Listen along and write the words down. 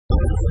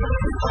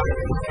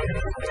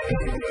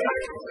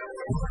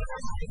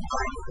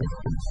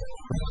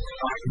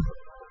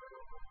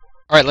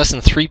Alright,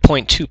 lesson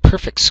 3.2,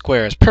 perfect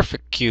squares,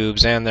 perfect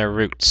cubes, and their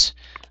roots.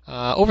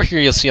 Over here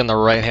you'll see on the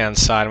right hand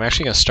side, I'm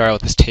actually going to start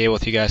with this table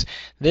with you guys.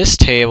 This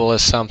table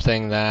is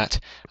something that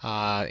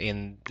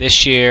in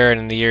this year and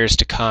in the years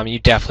to come, you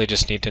definitely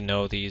just need to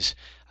know these.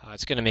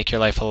 It's going to make your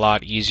life a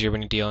lot easier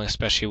when you're dealing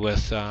especially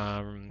with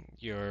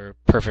your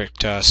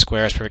perfect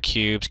squares, perfect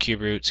cubes,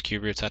 cube roots,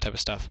 that type of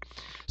stuff.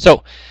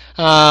 So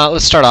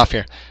let's start off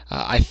here.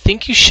 I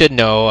think you should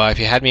know, if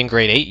you had me in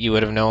grade 8, you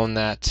would have known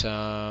that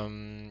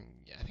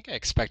I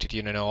expected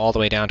you to know all the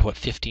way down to what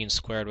 15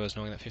 squared was,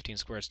 knowing that 15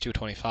 squared is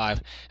 225.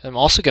 And I'm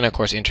also going to, of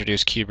course,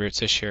 introduce cube roots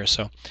this year.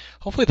 So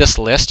hopefully this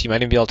list you might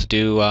even be able to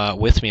do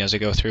with me as I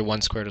go through.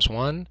 1 squared is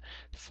 1,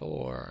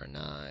 4,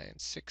 9,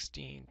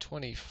 16,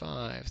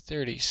 25,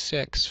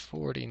 36,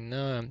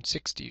 49,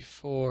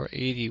 64,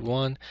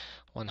 81,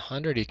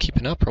 100. Are you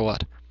keeping up or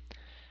what?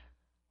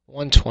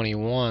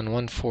 121,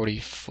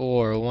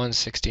 144,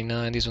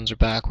 169. These ones are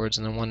backwards.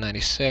 And then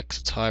 196.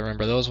 That's how I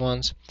remember those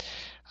ones.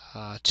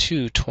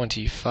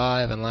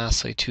 225, and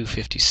lastly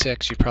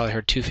 256. You've probably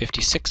heard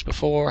 256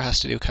 before.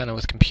 Has to do kind of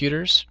with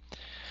computers.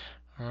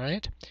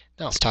 Alright,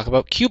 now let's talk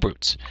about cube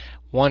roots.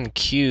 1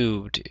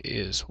 cubed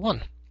is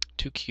 1.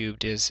 2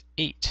 cubed is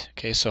 8.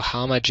 Okay, so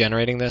how am I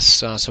generating this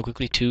so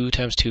quickly? 2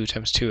 times 2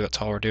 times 2, that's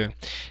all we're doing.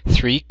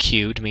 3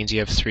 cubed means you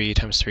have 3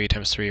 times 3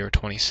 times 3, or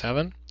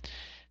 27.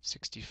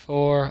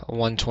 64,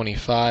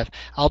 125.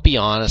 I'll be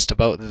honest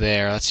about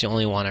there. That's the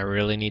only one I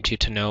really need you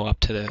to know up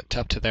to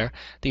there.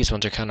 These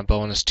ones are kind of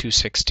bonus.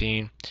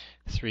 216,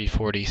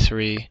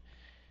 343,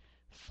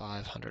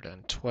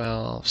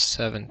 512,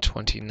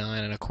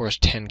 729, and of course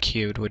 10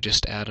 cubed would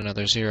just add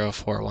another 0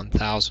 for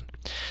 1000.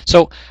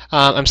 So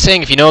I'm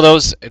saying if you know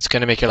those, it's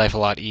going to make your life a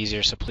lot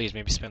easier. So please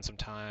maybe spend some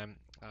time.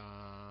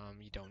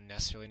 You don't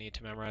necessarily need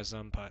to memorize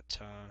them, but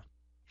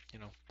you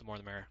know, the more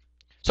the merrier.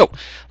 So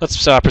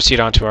let's proceed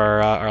on to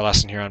our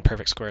lesson here on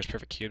perfect squares,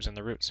 perfect cubes, and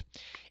the roots.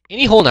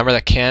 Any whole number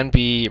that can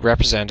be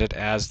represented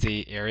as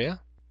the area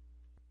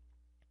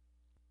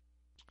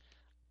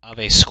of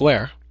a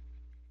square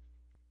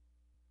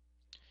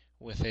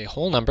with a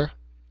whole number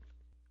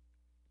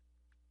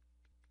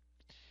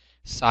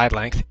side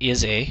length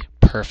is a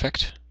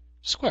perfect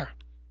square.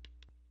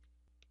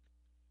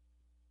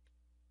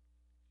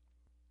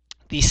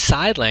 The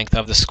side length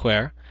of the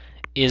square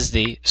is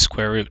the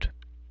square root.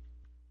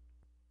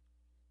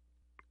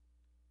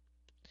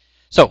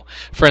 So,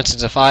 for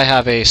instance, if I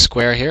have a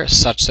square here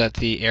such that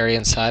the area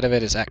inside of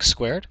it is x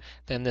squared,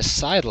 then this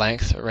side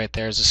length right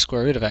there is the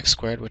square root of x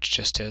squared, which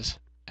just is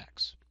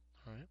x.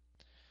 All right.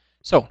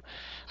 So,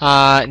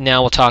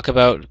 now we'll talk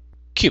about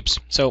cubes.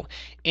 So,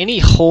 any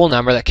whole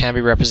number that can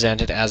be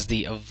represented as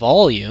the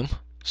volume,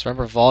 so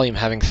remember volume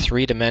having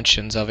 3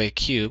 dimensions of a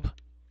cube,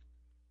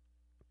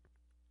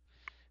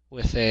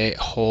 with a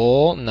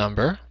whole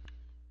number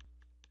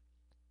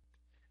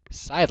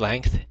side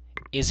length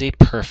is a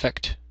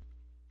perfect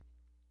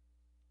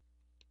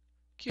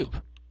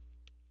cube.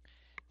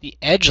 The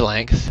edge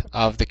length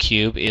of the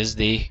cube is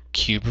the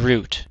cube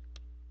root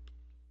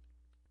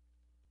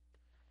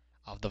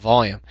of the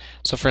volume.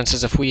 So for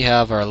instance, if we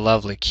have our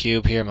lovely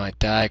cube here, my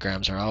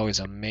diagrams are always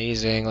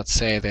amazing. Let's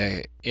say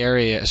the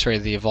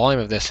volume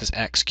of this is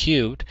x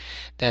cubed,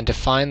 then to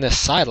find this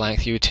side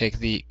length you would take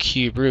the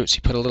cube roots,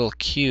 you put a little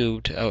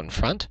cubed out in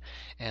front,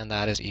 and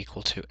that is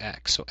equal to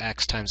x. So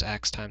x times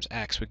x times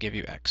x would give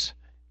you x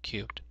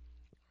cubed.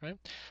 Right?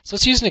 So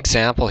let's use an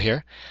example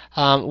here.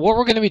 What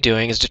we're going to be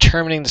doing is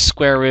determining the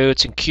square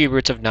roots and cube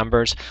roots of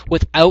numbers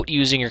without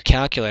using your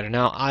calculator.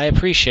 Now, I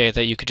appreciate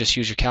that you could just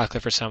use your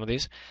calculator for some of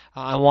these.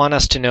 I want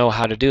us to know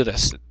how to do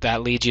this.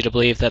 That leads you to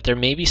believe that there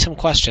may be some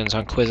questions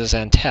on quizzes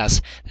and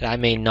tests that I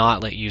may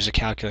not let you use a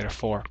calculator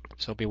for.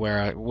 So be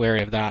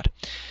wary of that.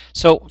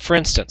 So, for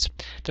instance,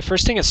 the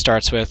first thing it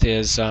starts with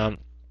is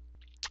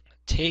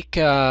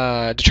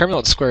determine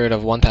what the square root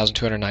of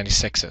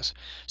 1296 is.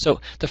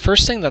 So the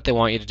first thing that they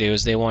want you to do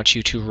is they want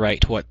you to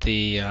write what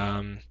the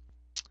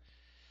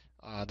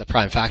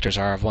prime factors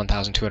are of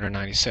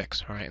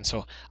 1296. All right, and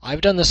so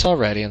I've done this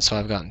already, and so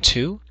I've gotten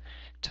 2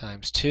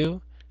 times 2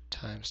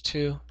 times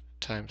 2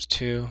 times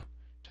 2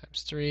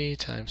 times 3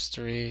 times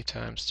 3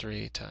 times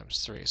 3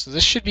 times 3. So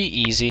this should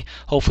be easy.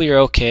 Hopefully you're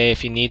okay.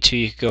 If you need to,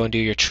 you can go and do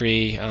your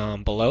tree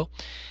below.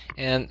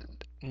 And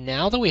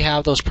now that we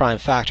have those prime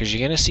factors,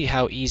 you're going to see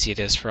how easy it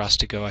is for us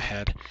to go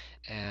ahead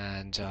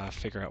and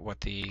figure out what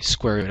the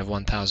square root of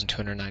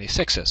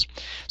 1296 is.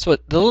 So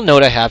the little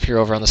note I have here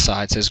over on the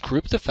side says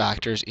group the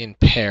factors in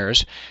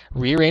pairs,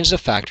 rearrange the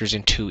factors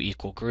in 2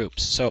 equal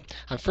groups. So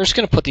I'm first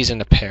going to put these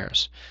into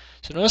pairs.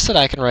 So notice that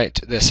I can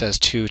write this as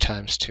 2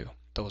 times 2,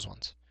 those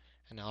ones.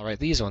 And now I'll write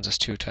these ones as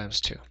 2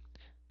 times 2.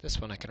 This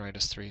one I can write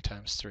as 3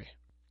 times 3.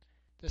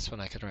 This one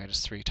I can write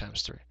as 3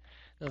 times 3.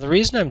 Now the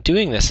reason I'm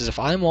doing this is if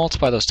I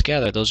multiply those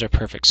together, those are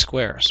perfect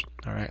squares.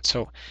 Alright,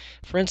 so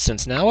for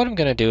instance, now what I'm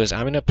going to do is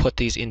I'm going to put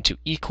these into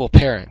equal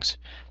pairings.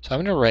 So I'm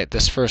going to write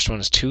this first one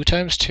as 2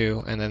 times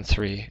 2 and then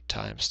 3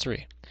 times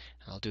 3.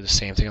 I'll do the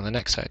same thing on the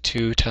next side.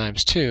 2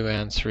 times 2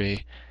 and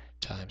 3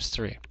 times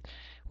 3.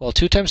 Well,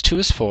 2 times 2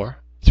 is 4.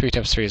 3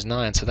 times 3 is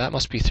 9, so that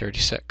must be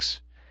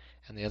 36.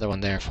 And the other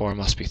one, therefore,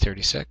 must be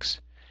 36.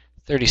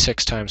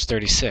 36 times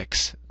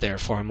 36,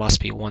 therefore,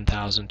 must be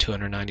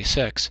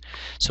 1,296.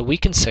 So we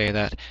can say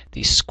that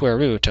the square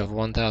root of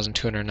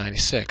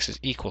 1,296 is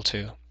equal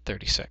to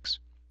 36.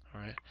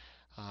 All right.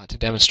 To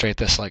demonstrate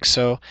this like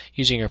so,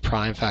 using your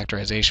prime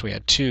factorization, we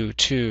had 2,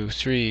 2,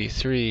 3,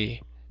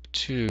 3,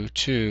 2,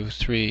 2,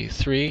 3,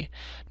 3.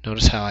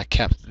 Notice how I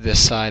kept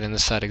this side and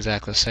this side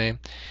exactly the same,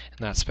 and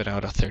that spit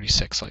out a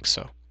 36 like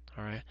so.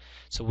 All right.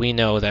 So we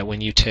know that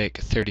when you take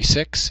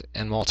 36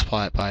 and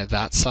multiply it by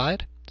that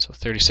side, so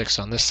 36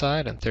 on this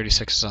side and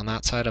 36 is on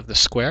that side of the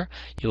square,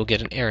 you will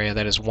get an area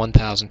that is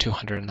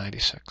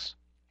 1,296.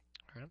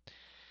 All right.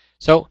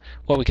 So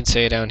what we can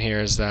say down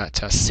here is that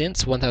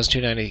since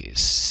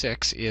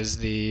 1,296 is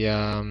the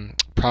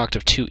product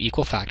of two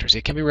equal factors,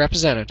 it can be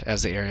represented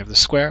as the area of the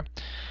square.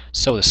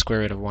 So the square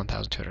root of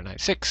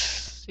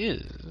 1,296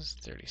 is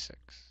 36.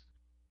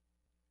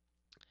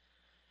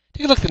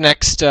 Take a look at the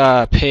next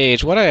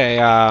page. What I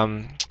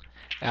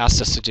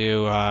asked us to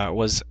do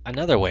was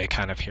another way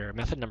kind of here.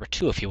 Method number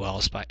 2, if you will,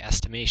 is by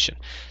estimation.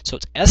 So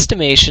it's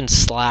estimation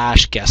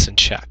 / guess and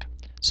check.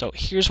 So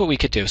here's what we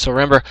could do. So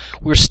remember,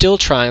 we're still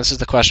trying, this is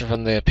the question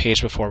from the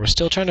page before, we're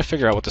still trying to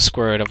figure out what the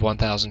square root of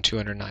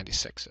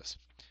 1,296 is.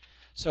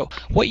 So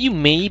what you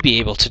may be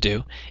able to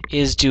do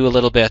is do a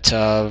little bit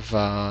of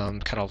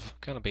kind of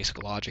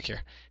basic logic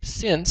here.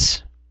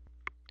 Since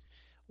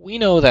we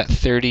know that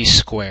 30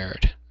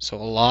 squared, so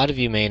a lot of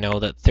you may know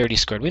that 30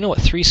 squared, we know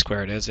what 3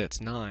 squared is, it's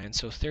 9,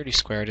 so 30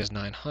 squared is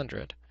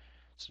 900.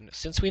 So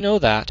since we know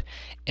that,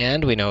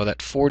 and we know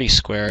that 40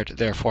 squared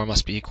therefore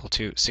must be equal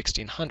to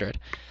 1600,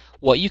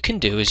 what you can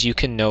do is you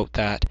can note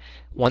that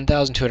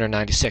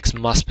 1,296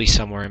 must be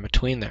somewhere in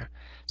between there.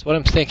 So what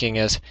I'm thinking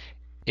is,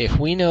 if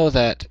we know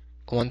that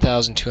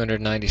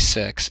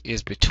 1,296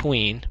 is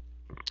between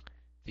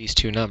these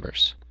two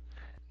numbers,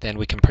 then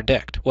we can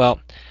predict. Well,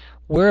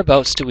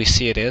 whereabouts do we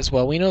see it is?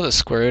 Well, we know the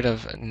square root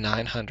of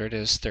 900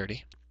 is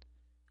 30,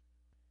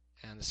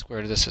 and the square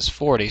root of this is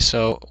 40,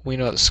 so we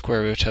know the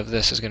square root of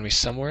this is going to be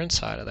somewhere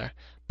inside of there.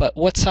 But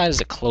what side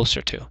is it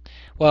closer to?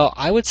 Well,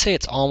 I would say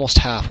it's almost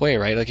halfway,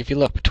 right? Like if you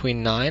look,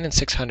 between 9 and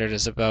 600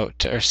 is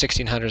about, or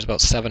 1600 is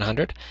about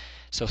 700.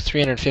 So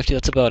 350,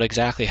 that's about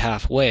exactly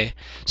halfway.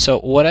 So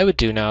what I would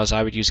do now is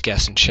I would use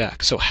guess and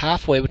check. So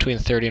halfway between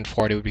 30 and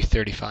 40 would be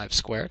 35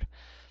 squared.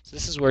 So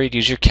this is where you'd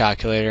use your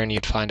calculator and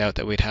you'd find out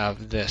that we'd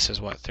have this as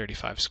what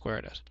 35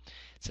 squared is.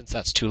 Since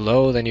that's too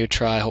low, then you'd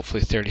try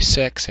hopefully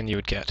 36 and you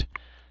would get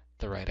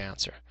the right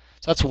answer.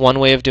 So that's one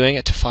way of doing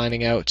it, to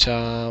finding out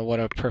what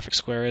a perfect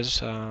square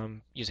is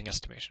using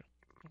estimation.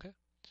 Okay.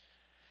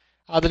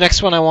 The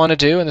next one I want to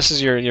do, and this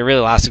is your really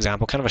last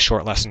example, kind of a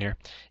short lesson here,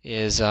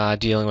 is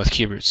dealing with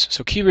cube roots.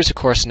 So cube roots, of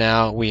course,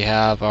 now we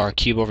have our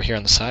cube over here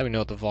on the side. We know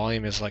what the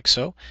volume is like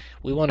so.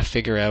 We want to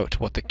figure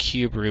out what the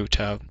cube root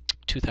of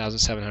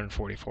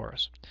 2,744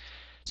 is.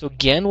 So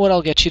again, what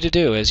I'll get you to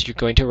do is you're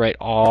going to write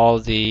all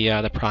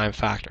the prime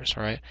factors,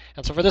 all right?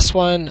 And so for this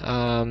one,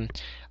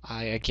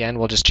 I again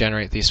will just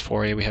generate these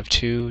for you. We have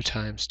 2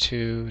 times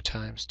 2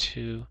 times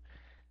 2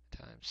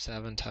 times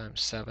 7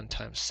 times 7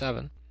 times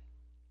 7.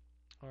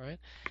 All right.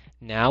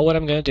 Now what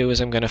I'm going to do is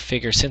I'm going to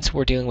figure, since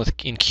we're dealing with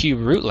in cube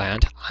root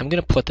land, I'm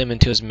going to put them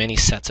into as many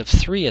sets of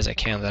 3 as I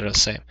can that are the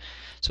same.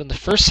 So in the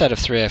first set of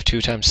 3, I have 2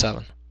 times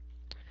 7.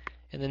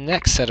 In the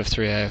next set of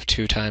 3, I have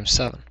 2 times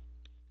 7.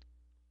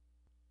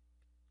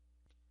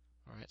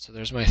 All right. So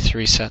there's my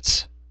 3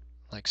 sets,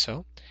 like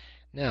so.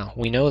 Now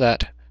we know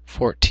that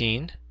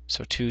 14.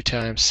 So 2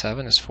 times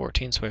 7 is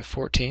 14, so we have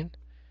 14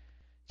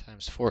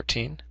 times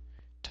 14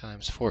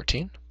 times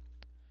 14.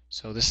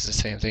 So this is the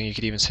same thing. You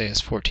could even say is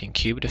 14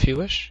 cubed if you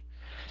wish.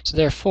 So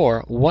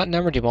therefore, what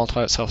number do you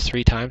multiply itself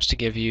 3 times to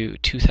give you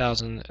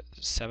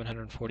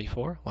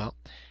 2,744? Well,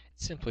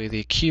 it's simply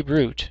the cube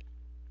root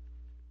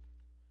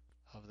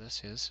of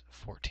this is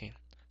 14.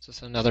 So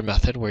it's another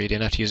method where you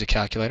didn't have to use a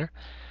calculator.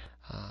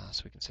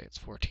 So we can say it's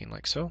 14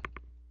 like so.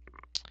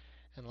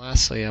 And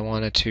lastly, I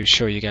wanted to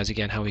show you guys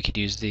again how we could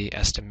use the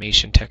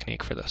estimation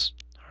technique for this.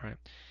 All right.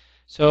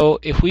 So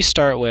if we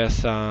start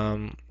with,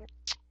 let's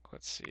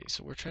see,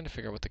 so we're trying to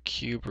figure out what the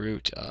cube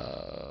root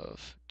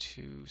of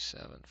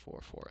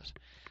 2,744 is.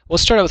 We'll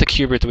start out with the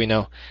cube root that we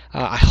know.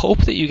 I hope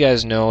that you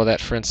guys know that,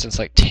 for instance,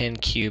 like 10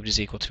 cubed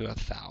is equal to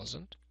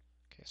 1,000.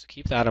 Okay, so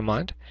keep that in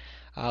mind.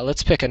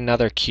 Let's pick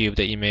another cube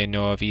that you may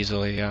know of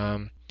easily.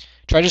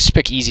 Try just to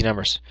pick easy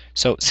numbers.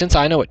 So since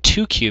I know what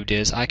 2 cubed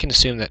is, I can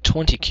assume that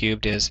 20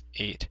 cubed is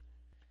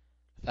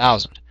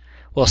 8,000.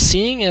 Well,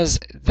 seeing as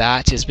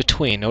that is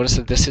between, notice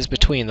that this is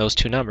between those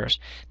two numbers,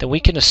 then we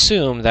can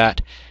assume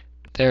that,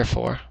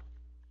 therefore,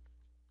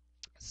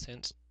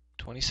 since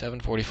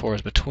 2744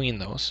 is between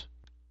those,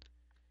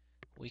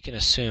 we can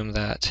assume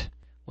that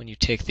when you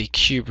take the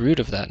cube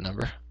root of that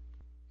number,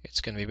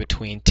 it's going to be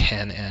between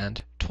 10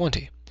 and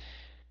 20.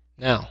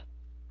 Now,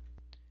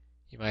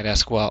 you might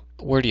ask, well,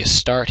 where do you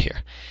start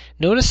here?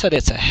 Notice that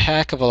it's a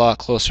heck of a lot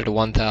closer to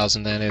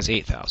 1,000 than is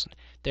 8,000.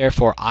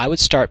 Therefore, I would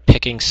start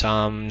picking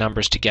some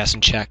numbers to guess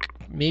and check,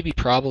 maybe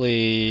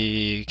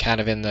probably kind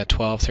of in the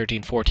 12,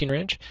 13, 14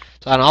 range.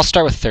 So and I'll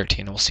start with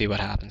 13, and we'll see what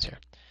happens here.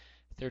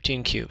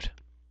 13 cubed.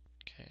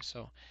 Okay,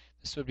 so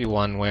this would be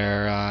one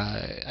where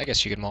I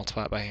guess you could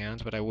multiply it by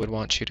hand, but I would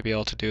want you to be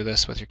able to do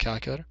this with your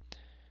calculator.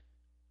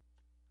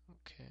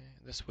 Okay,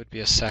 this would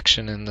be a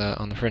section on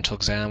the parental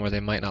exam where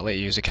they might not let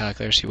you use a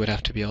calculator, so you would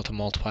have to be able to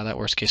multiply that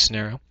worst case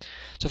scenario.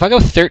 So if I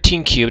go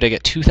 13 cubed, I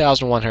get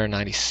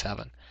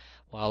 2,197.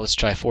 Well, let's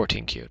try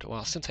 14 cubed.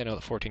 Well, since I know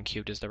that 14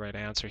 cubed is the right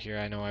answer here,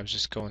 I know I was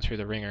just going through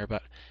the ringer,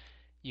 but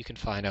you can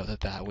find out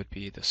that that would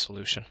be the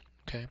solution.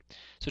 Okay,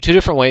 so two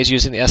different ways,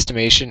 using the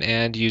estimation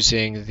and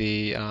using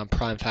the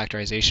prime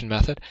factorization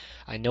method.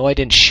 I know I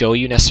didn't show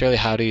you necessarily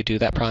how do you do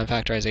that prime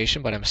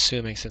factorization, but I'm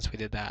assuming since we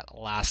did that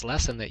last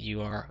lesson that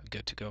you are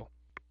good to go. All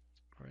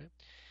right.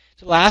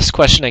 So the last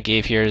question I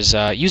gave here is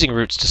using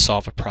roots to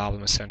solve a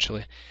problem,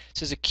 essentially. It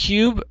says a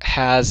cube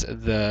has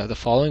the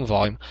following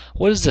volume.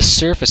 What is the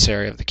surface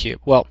area of the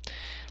cube? Well,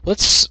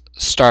 let's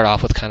start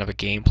off with kind of a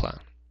game plan.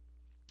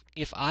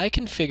 If I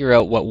can figure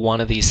out what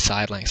one of these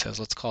side lengths is,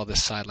 let's call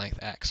this side length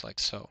x, like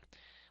so.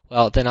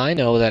 Well, then I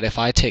know that if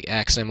I take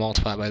x and I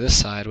multiply by this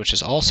side, which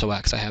is also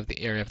x, I have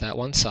the area of that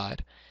one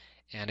side.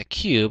 And a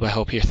cube, I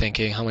hope you're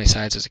thinking, how many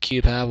sides does a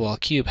cube have? Well, a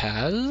cube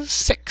has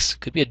 6.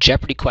 Could be a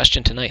Jeopardy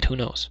question tonight, who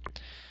knows?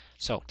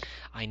 So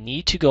I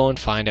need to go and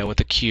find out what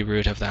the cube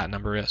root of that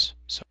number is.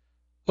 So,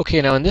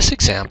 okay, now in this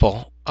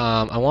example,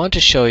 I wanted to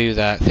show you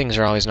that things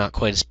are always not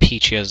quite as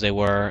peachy as they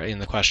were in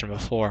the question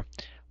before.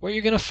 What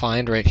you're going to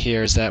find right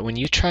here is that when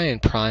you try and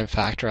prime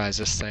factorize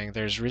this thing,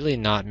 there's really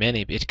not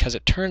many, because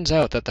it turns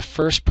out that the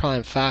first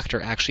prime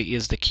factor actually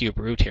is the cube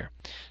root here.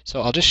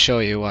 So I'll just show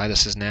you why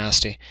this is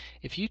nasty.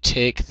 If you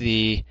take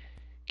the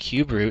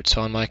cube root,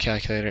 so on my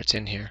calculator it's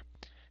in here,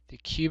 the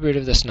cube root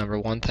of this number,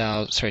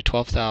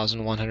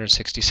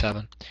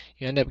 12,167,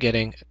 you end up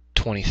getting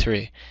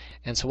 23.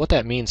 And so what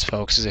that means,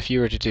 folks, is if you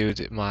were to do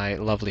my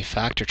lovely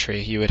factor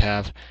tree, you would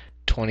have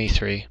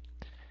 23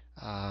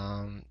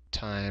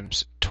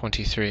 times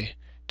 23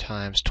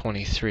 times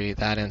 23.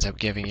 That ends up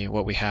giving you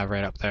what we have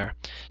right up there.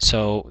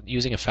 So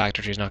using a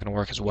factor tree is not going to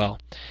work as well.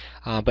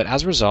 But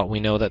as a result,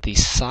 we know that the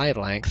side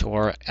length,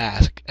 or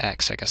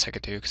x, I guess I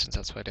could do, since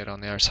that's what I did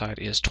on the other side,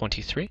 is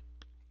 23.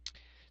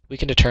 We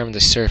can determine the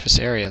surface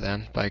area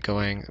then by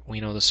going, we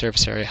know the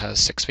surface area has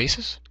 6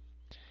 faces,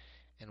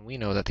 and we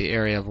know that the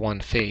area of one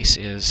face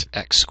is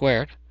x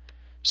squared.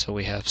 So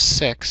we have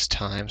 6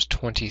 times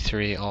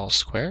 23 all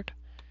squared.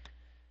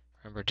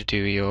 Remember to do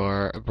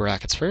your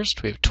brackets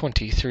first. We have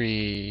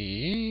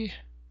 23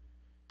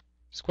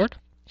 squared,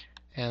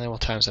 and then we'll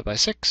times that by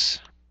 6,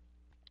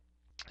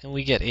 and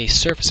we get a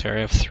surface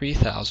area of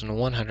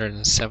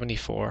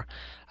 3,174.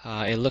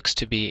 It looks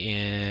to be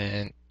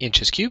in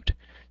inches cubed,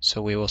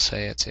 so we will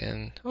say it's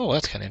in, oh,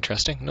 that's kind of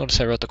interesting. Notice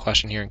I wrote the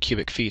question here in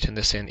cubic feet and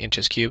this in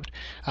inches cubed.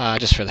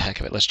 Just for the heck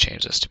of it, let's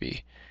change this to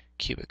be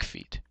cubic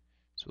feet.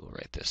 So we'll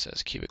write this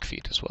as cubic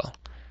feet as well.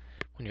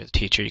 When you're the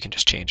teacher, you can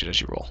just change it as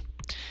you roll.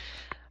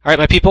 All right,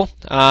 my people,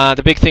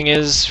 the big thing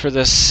is for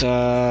this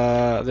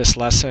this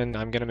lesson,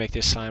 I'm going to make the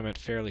assignment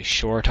fairly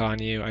short on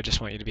you. I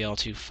just want you to be able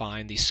to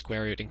find the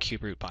square root and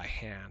cube root by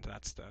hand.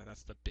 That's the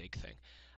big thing.